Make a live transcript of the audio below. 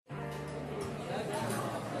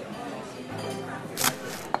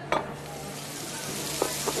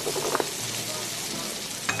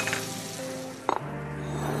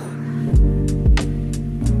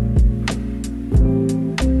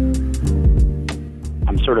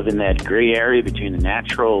sort of in that gray area between the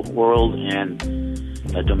natural world and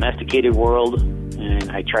the domesticated world,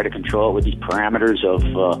 and I try to control it with these parameters of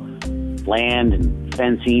land and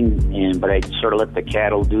fencing, but I sort of let the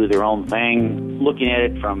cattle do their own thing, looking at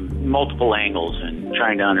it from multiple angles and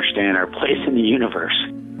trying to understand our place in the universe.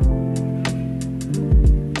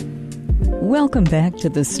 Welcome back to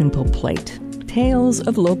The Simple Plate, tales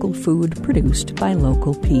of local food produced by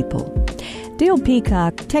local people. Dale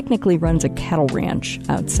Peacock technically runs a cattle ranch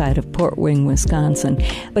outside of Port Wing, Wisconsin,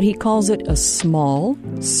 but he calls it a small,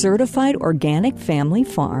 certified organic family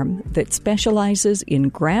farm that specializes in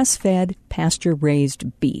grass-fed,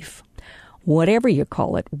 pasture-raised beef. Whatever you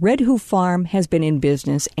call it, Red Hoof Farm has been in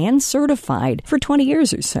business and certified for 20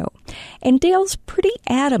 years or so. And Dale's pretty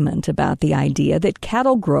adamant about the idea that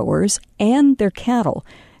cattle growers and their cattle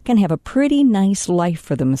can have a pretty nice life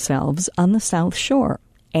for themselves on the South Shore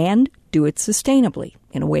and do it sustainably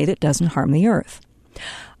in a way that doesn't harm the earth.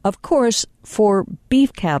 Of course, for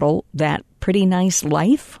beef cattle, that pretty nice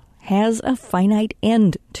life has a finite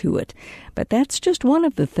end to it. But that's just one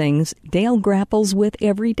of the things Dale grapples with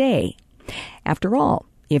every day. After all,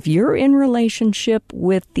 if you're in relationship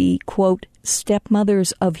with the, quote,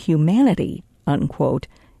 stepmothers of humanity, unquote,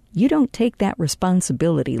 you don't take that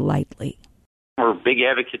responsibility lightly. We're big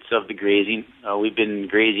advocates of the grazing. We've been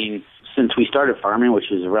grazing since we started farming, which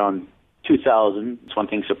was around 2000. It's one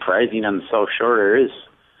thing surprising on the South Shore there is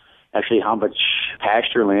actually how much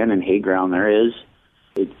pasture land and hay ground there is.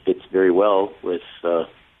 It fits very well with the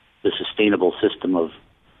sustainable system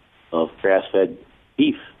of grass-fed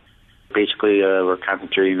beef. Basically, we're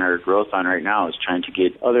concentrating our growth on right now is trying to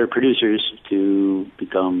get other producers to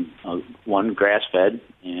become, one, grass-fed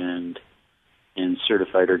and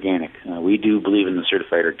certified organic. We do believe in the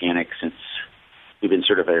certified organic since we've been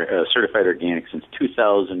certified organic since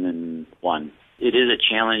 2001. It is a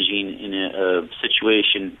challenging in a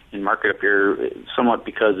situation in market up here, somewhat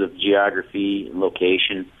because of geography,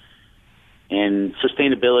 location, and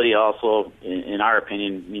sustainability. Also, in our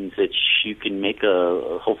opinion, means that you can make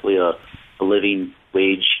hopefully a living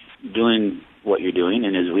wage doing what you're doing.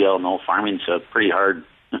 And as we all know, farming's a pretty hard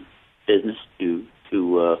business to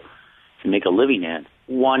make a living at.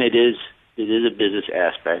 One, it is a business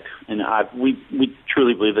aspect, and we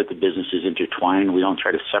truly believe that the business is intertwined. We don't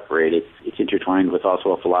try to separate it. It's intertwined with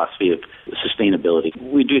also a philosophy of sustainability.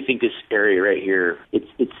 We do think this area right here,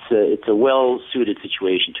 it's a well-suited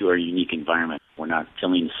situation to our unique environment. We're not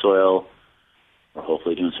tilling the soil. We're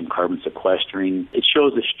hopefully doing some carbon sequestering. It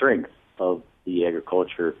shows the strength of the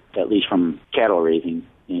agriculture, at least from cattle raising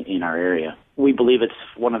in our area. We believe it's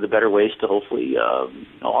one of the better ways to hopefully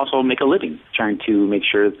also make a living, trying to make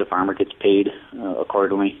sure that the farmer gets paid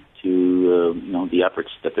accordingly to the efforts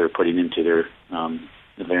that they're putting into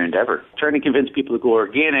their endeavor. Trying to convince people to go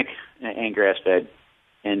organic and grass-fed,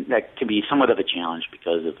 and that can be somewhat of a challenge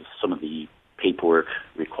because of some of the paperwork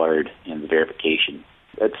required and the verification.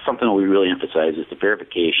 That's something that we really emphasize is the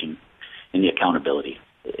verification and the accountability.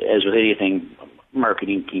 As with anything,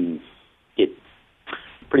 marketing can get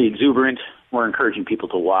pretty exuberant. We're encouraging people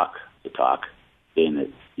to walk the talk, saying that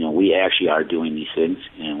we actually are doing these things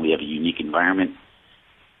and we have a unique environment.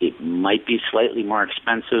 It might be slightly more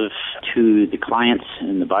expensive to the clients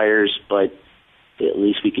and the buyers, but at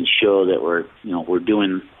least we can show that we're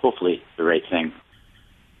doing hopefully the right thing.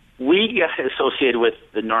 We got associated with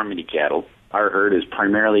the Normandy cattle. Our herd is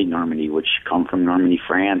primarily Normandy, which come from Normandy,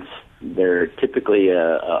 France. They're typically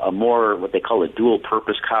a more what they call a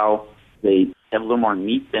dual-purpose cow. They have a little more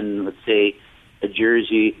meat than, let's say, a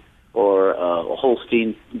Jersey or a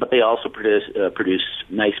Holstein, but they also produce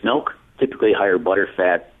nice milk, typically higher butter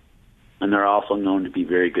fat, and they're also known to be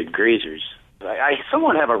very good grazers. I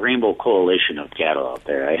somewhat have a rainbow coalition of cattle out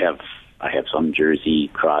there. I have some Jersey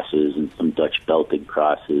crosses and some Dutch belted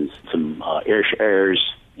crosses, some Ayrshires,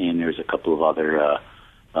 and there's a couple of other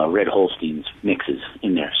red Holsteins mixes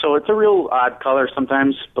in there. So it's a real odd color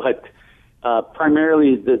sometimes, but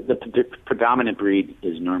primarily the predominant breed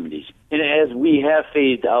is Normandies. And as we have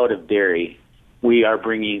phased out of dairy, we are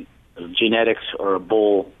bringing genetics or a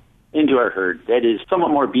bull into our herd that is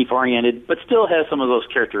somewhat more beef-oriented, but still has some of those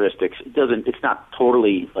characteristics. It's not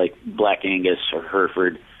totally like Black Angus or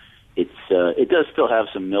Hereford. It does still have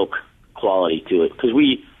some milk quality to it, because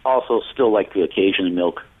we also still like to occasionally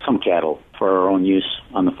milk some cattle for our own use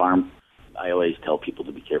on the farm. I always tell people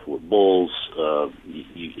to be careful with bulls.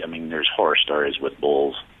 There's horror stories with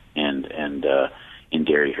bulls and in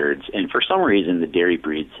dairy herds. And for some reason, the dairy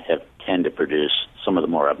breeds tend to produce some of the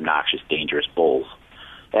more obnoxious, dangerous bulls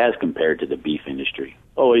as compared to the beef industry.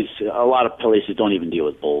 always, a lot of places don't even deal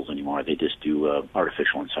with bulls anymore. They just do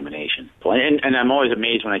artificial insemination. And I'm always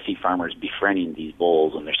amazed when I see farmers befriending these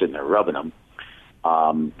bulls and they're sitting there rubbing them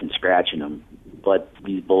and scratching them. But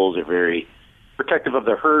these bulls are very protective of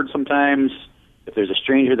their herd sometimes. If there's a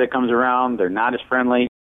stranger that comes around, they're not as friendly.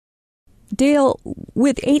 Dale,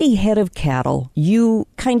 with 80 head of cattle, you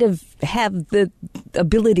kind of have the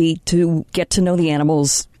ability to get to know the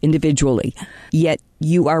animals individually, yet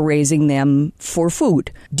you are raising them for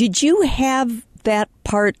food. Did you have that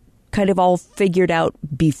part kind of all figured out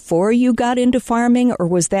before you got into farming, or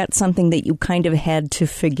was that something that you kind of had to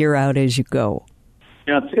figure out as you go?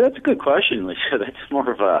 That's a good question, Lisa. That's more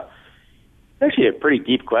of actually a pretty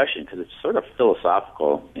deep question because it's sort of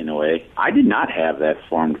philosophical in a way. I did not have that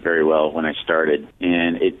formed very well when I started,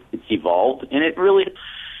 and it's evolved, and it's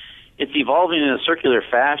evolving in a circular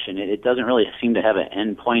fashion. It doesn't really seem to have an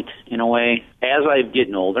end point in a way. As I'm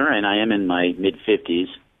getting older, and I am in my mid-50s,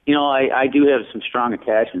 I do have some strong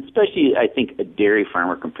attachments, especially, I think, a dairy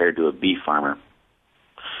farmer compared to a beef farmer.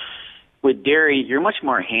 With dairy, you're much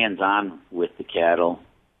more hands-on with the cattle,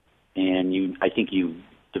 and I think you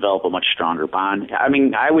develop a much stronger bond. I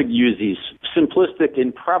mean, I would use these simplistic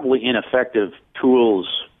and probably ineffective tools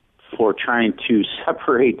for trying to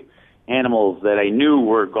separate animals that I knew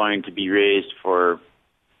were going to be raised for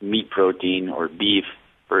meat protein or beef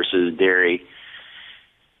versus dairy.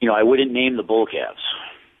 I wouldn't name the bull calves.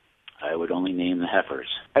 I would only name the heifers.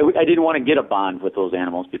 I didn't want to get a bond with those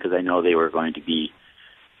animals because I know they were going to be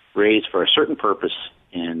raised for a certain purpose,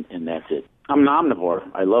 and that's it. I'm an omnivore.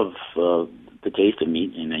 I love the taste of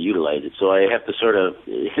meat, and I utilize it. So I have to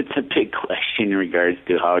it's a big question in regards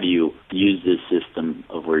to how do you use this system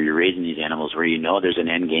of where you're raising these animals, where there's an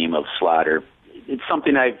end game of slaughter. It's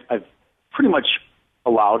something I've pretty much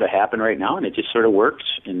allowed to happen right now, and it just sort of works.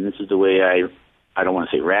 And this is the way I don't want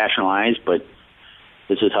to say rationalize, but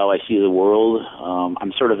this is how I see the world.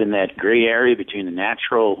 I'm sort of in that gray area between the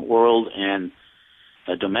natural world and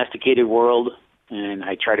a domesticated world, and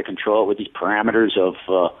I try to control it with these parameters of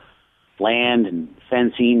land and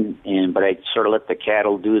fencing, but I sort of let the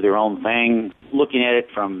cattle do their own thing, looking at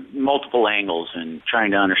it from multiple angles and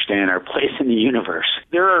trying to understand our place in the universe.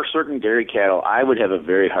 There are certain dairy cattle I would have a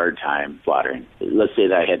very hard time slaughtering. Let's say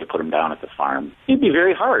that I had to put them down at the farm. It'd be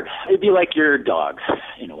very hard. It'd be like your dog,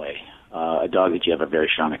 in a way, a dog that you have a very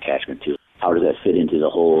strong attachment to. How does that fit into the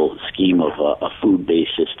whole scheme of a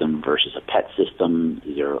food-based system versus a pet system?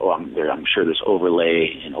 I'm sure there's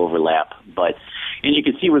overlay and overlap, and you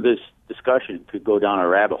can see where this discussion could go down a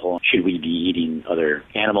rabbit hole. Should we be eating other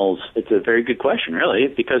animals? It's a very good question, really,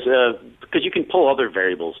 because you can pull other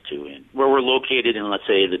variables too in. Where we're located in, let's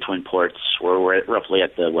say, the Twin Ports, where we're roughly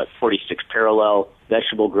at the 46th parallel,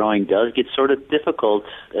 vegetable growing does get sort of difficult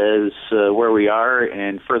as where we are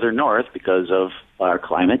and further north because of our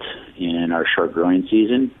climate and our short growing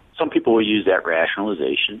season. Some people will use that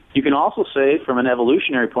rationalization. You can also say, from an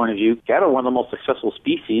evolutionary point of view, cattle are one of the most successful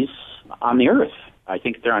species on the earth. I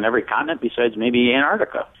think they're on every continent besides maybe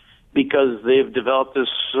Antarctica, because they've developed this,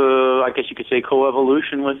 I guess you could say,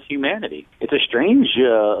 coevolution with humanity. It's a strange,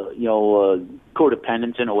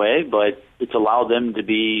 codependence in a way, but it's allowed them to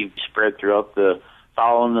be spread throughout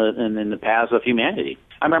in the paths of humanity.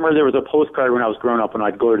 I remember there was a postcard when I was growing up, when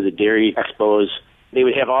I'd go to the dairy expos. They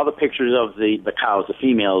would have all the pictures of the cows, the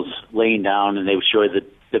females, laying down, and they would show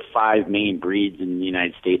the 5 main breeds in the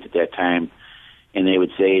United States at that time. And they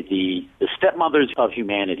would say the stepmothers of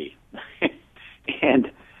humanity.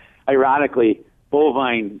 And ironically,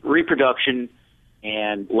 bovine reproduction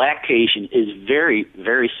and lactation is very,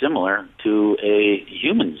 very similar to a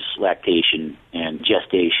human's lactation and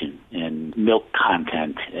gestation and milk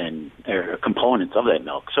content and components of that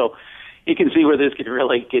milk. So you can see where this could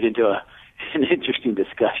really get into an interesting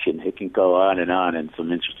discussion. It can go on in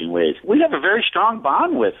some interesting ways. We have a very strong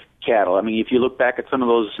bond with cattle. I mean, if you look back at some of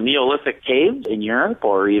those Neolithic caves in Europe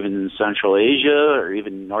or even Central Asia or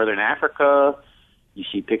even Northern Africa, you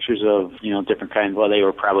see pictures of, different kinds. Well, they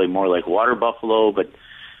were probably more like water buffalo, but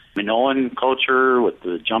Minoan culture with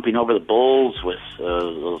the jumping over the bulls, with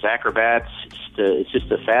those acrobats. It's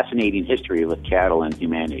just a fascinating history with cattle and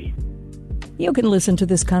humanity. You can listen to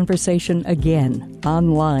this conversation again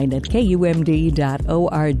online at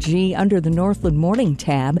kumd.org under the Northland Morning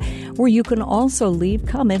tab, where you can also leave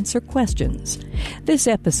comments or questions. This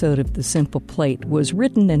episode of The Simple Plate was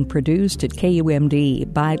written and produced at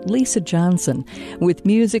KUMD by Lisa Johnson, with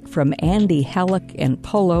music from Andy Halleck and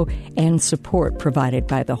Polo, and support provided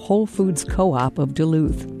by the Whole Foods Co-op of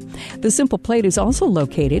Duluth. The Simple Plate is also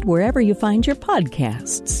located wherever you find your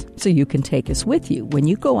podcasts, so you can take us with you when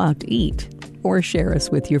you go out to eat or share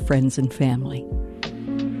us with your friends and family.